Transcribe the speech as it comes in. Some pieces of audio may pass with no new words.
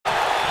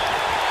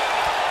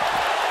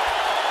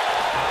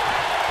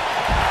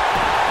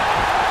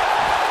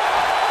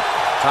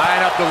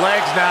Tying up the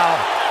legs now.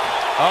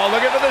 Oh,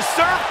 looking for the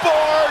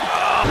surfboard.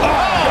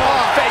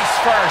 Oh, face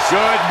first.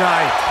 Good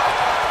night.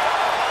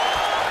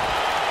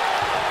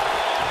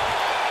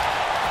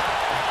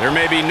 There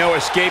may be no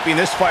escaping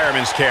this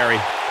fireman's carry.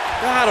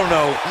 I don't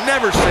know.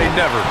 Never say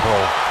never,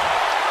 Cole.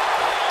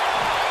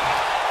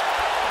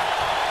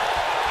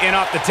 In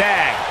off the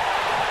tag.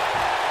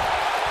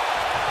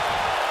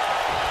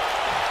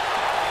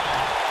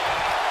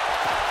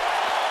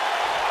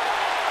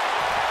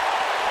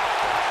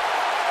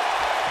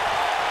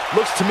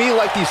 Looks to me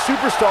like these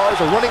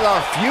superstars are running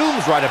on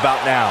fumes right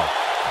about now.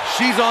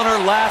 She's on her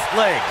last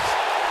legs.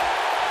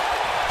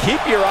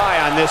 Keep your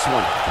eye on this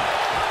one.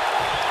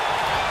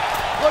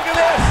 Look at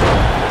this.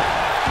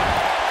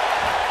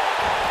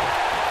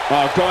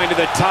 Oh, going to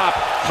the top.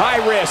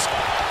 High risk.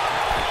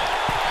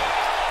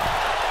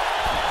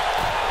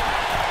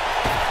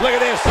 Look at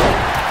this.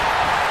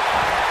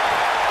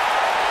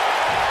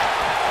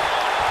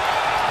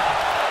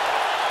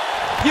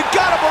 You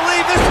gotta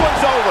believe this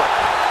one's over.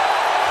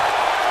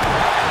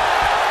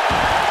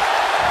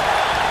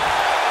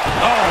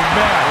 Oh,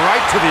 man,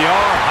 right to the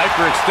arm.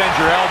 Hyperextend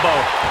your elbow.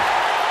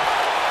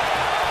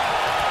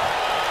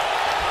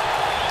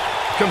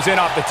 Comes in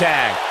off the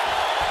tag.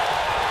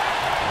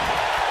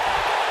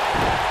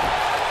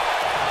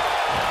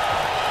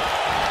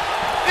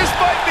 This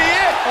might be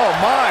it. Oh,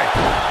 my.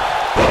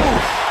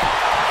 Oof.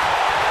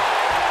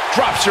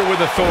 Drops her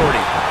with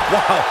authority.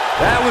 Wow,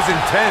 that was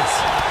intense.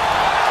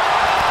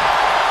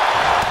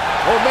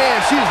 Oh, man,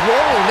 she's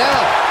rolling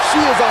now. She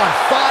is on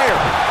fire.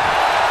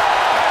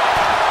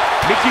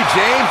 Mickie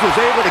James was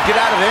able to get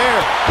out of there.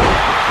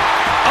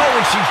 Oh,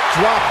 and she's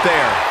dropped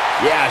there.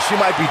 Yeah, she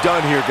might be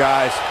done here,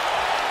 guys.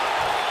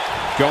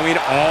 Going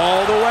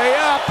all the way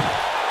up.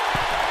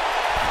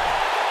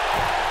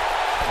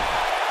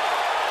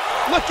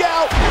 Look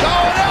out.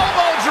 Oh, an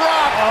elbow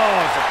drop.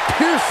 Oh, it's a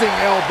piercing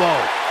elbow.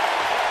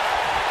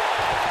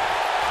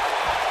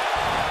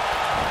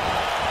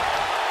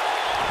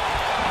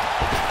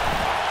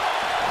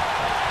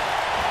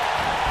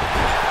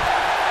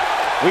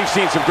 We've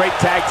seen some great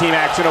tag team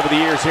action over the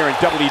years here in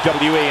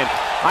WWE, and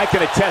I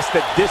can attest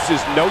that this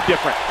is no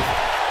different.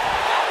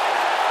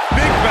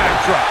 Big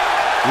backdrop.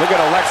 Look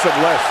at Alexa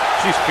Bliss.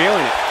 She's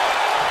feeling it.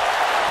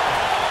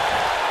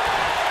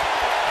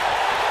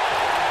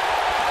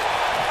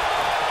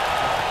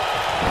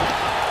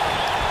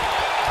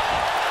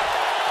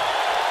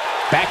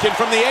 Back in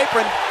from the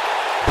apron.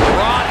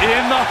 Brought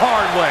in the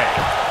hard way.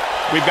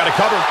 We've got a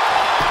cover.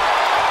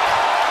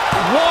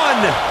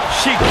 One.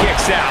 She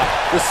kicks out.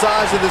 The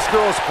size of this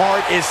girl's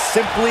heart is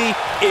simply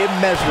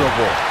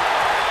immeasurable.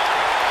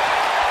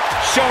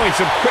 Showing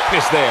some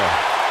quickness there.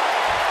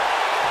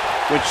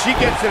 When she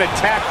gets in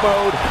attack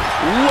mode,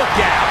 look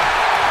out.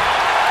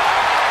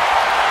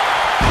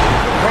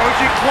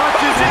 Koji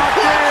clutches it.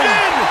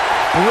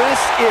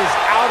 Bliss is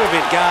out of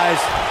it,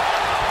 guys.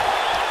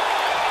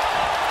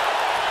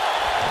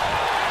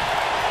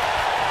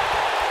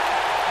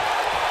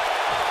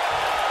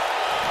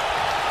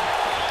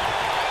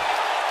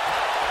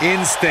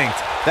 Instinct.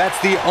 That's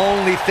the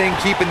only thing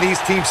keeping these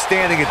teams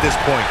standing at this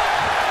point.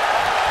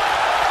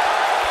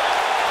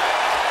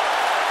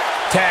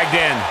 Tagged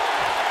in.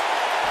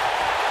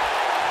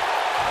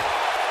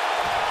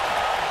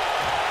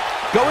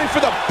 Going for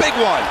the big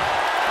one.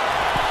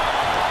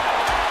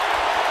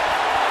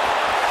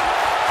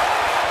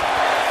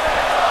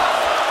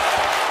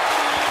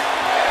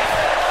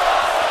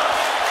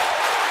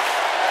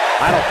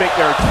 I don't think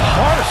they're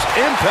Harsh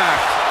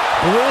impact.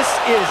 Bliss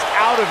is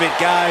out of it,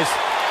 guys.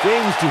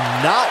 Things do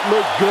not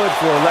look good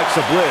for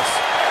Alexa Bliss.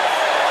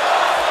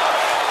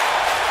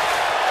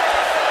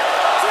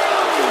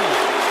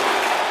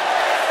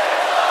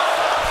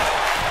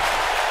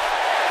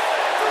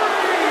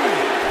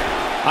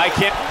 I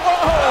can't.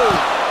 Whoa!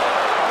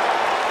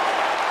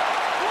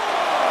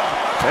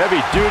 Heavy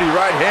duty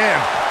right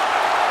hand.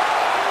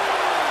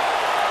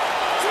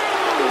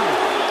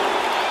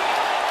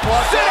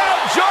 Sit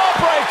out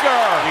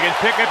jawbreaker. You can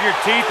pick up your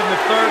teeth in the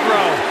third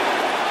row.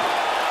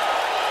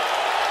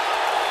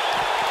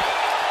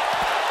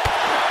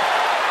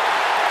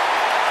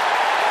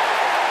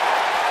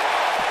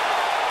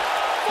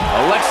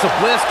 Alexa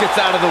Bliss gets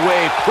out of the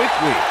way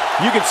quickly.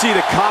 You can see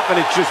the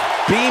confidence just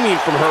beaming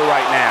from her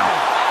right now.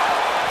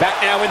 Back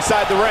now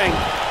inside the ring.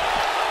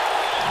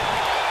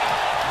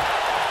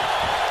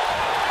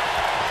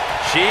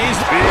 She's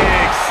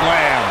big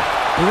slam.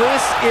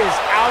 Bliss is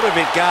out of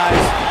it,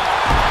 guys.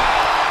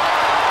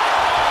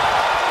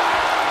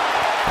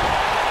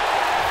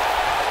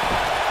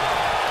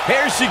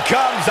 Here she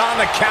comes on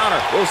the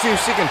counter. We'll see if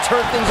she can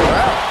turn things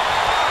around.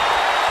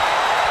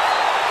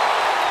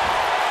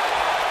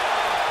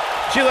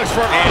 She looks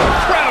for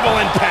incredible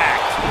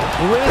impact.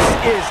 Bliss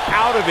is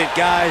out of it,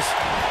 guys.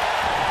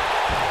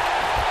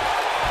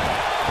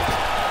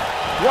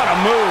 What a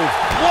move.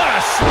 What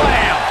a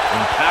slam.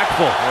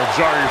 Impactful. Will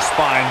jar your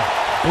spine.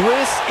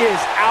 Bliss is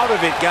out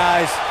of it,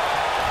 guys.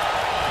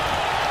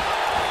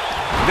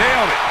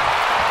 Nailed it.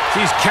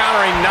 She's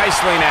countering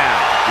nicely now.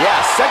 Yeah,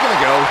 a second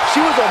ago,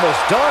 she was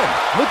almost done.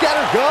 Look at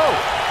her go.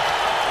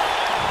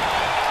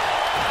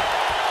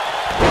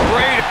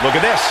 Great. Look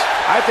at this.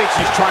 I think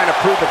she's trying to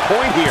prove a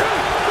point here.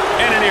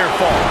 And a near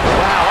fall.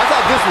 Wow, I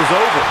thought this was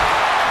over.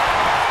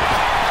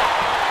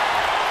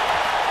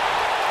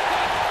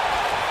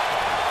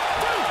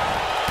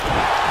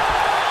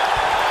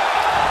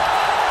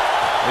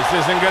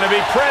 This isn't going to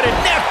be pretty.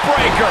 Neck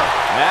breaker.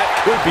 That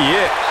could be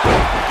it.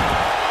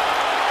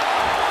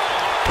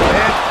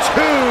 And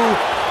two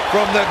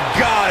from the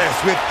goddess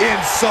with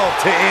insult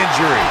to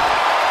injury.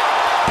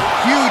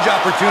 Huge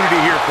opportunity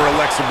here for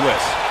Alexa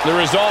Bliss. The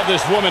resolve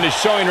this woman is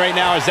showing right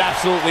now is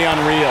absolutely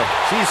unreal.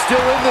 She's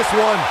still in this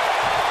one.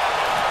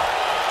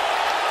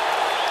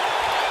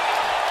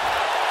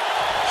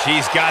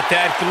 She's got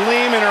that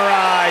gleam in her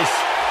eyes.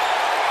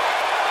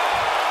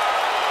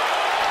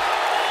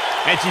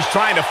 And she's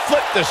trying to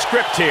flip the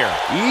script here.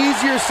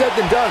 Easier said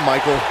than done,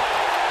 Michael.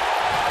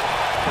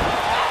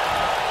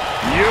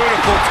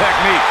 Beautiful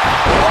technique.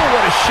 Oh,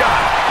 what a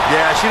shot.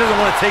 Yeah, she doesn't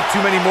want to take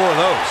too many more of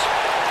those.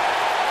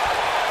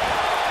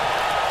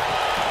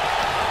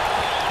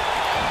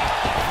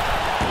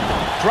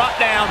 Drop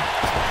down.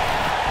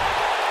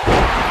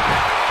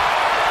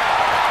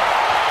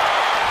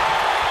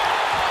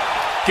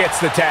 Gets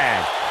the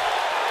tag.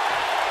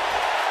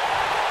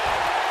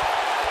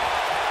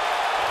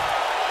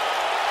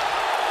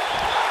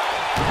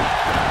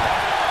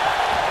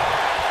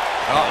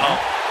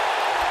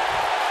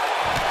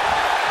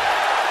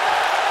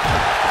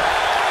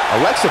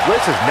 Alexa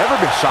Bliss has never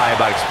been shy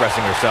about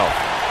expressing herself.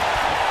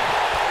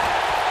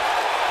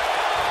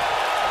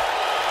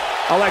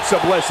 Alexa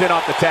Bliss in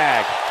off the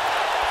tag.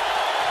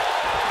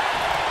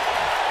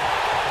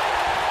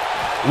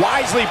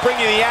 Wisely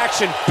bringing the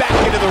action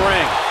back into the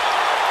ring.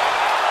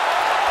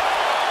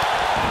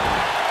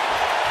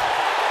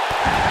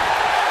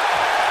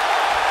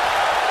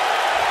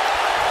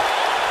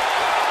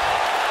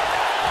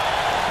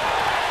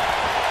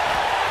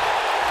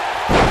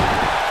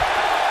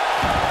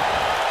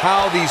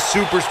 How these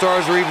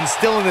superstars are even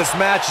still in this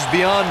match is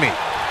beyond me,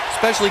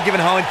 especially given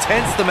how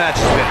intense the match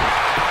has been.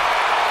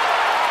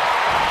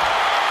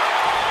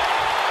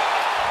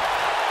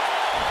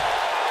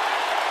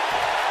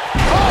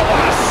 Oh,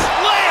 what a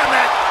slam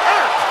that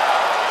hurt!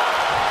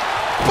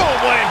 Boom,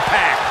 what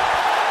impact!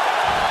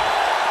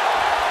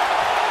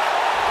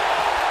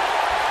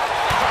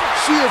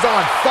 She is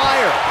on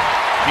fire.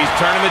 She's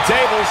turning the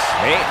tables.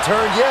 Ain't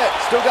turned yet.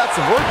 Still got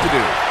some work to do.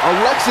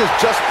 Alexa's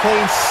just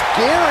plain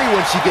scary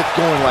when she gets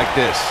going like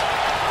this.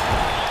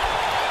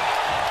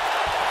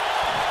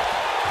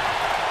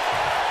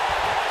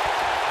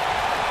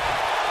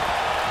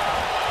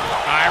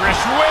 Irish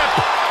whip.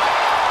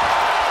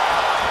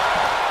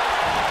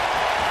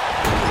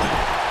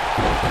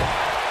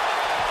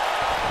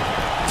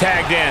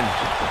 Tagged in.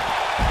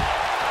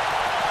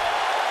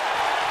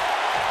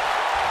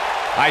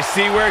 I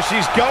see where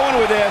she's going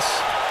with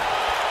this.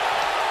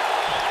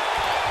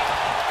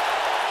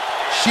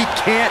 She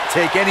can't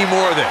take any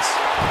more of this.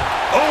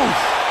 Oh,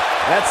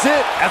 that's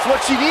it. That's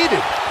what she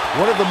needed.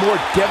 One of the more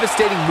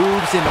devastating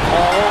moves in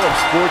all of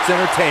sports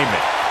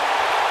entertainment.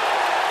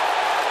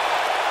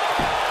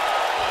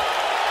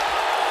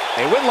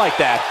 A win like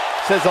that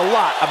says a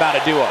lot about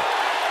a duo.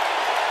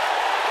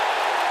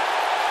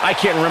 I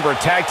can't remember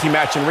a tag team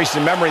match in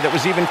recent memory that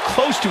was even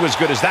close to as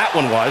good as that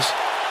one was.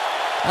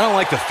 I don't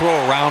like to throw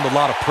around a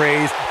lot of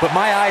praise, but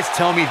my eyes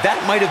tell me that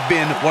might have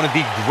been one of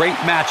the great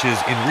matches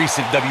in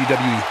recent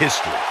WWE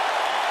history.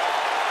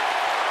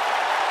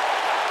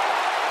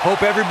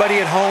 Hope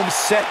everybody at home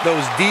set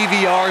those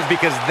DVRs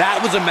because that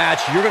was a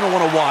match you're going to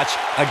want to watch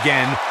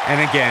again and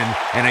again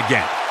and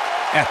again.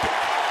 Epic.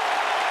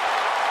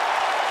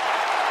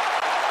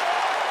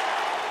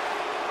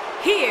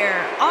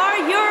 Here are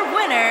your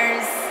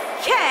winners,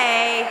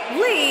 Kay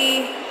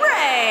Lee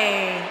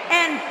Ray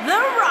and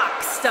The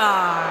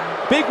Rockstar.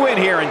 Big win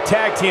here in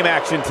tag team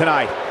action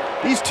tonight.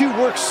 These two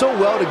work so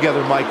well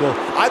together, Michael.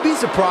 I'd be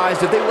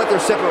surprised if they went their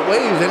separate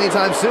ways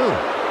anytime soon.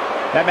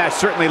 That match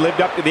certainly lived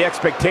up to the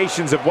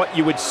expectations of what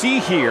you would see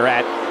here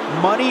at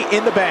Money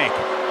in the Bank.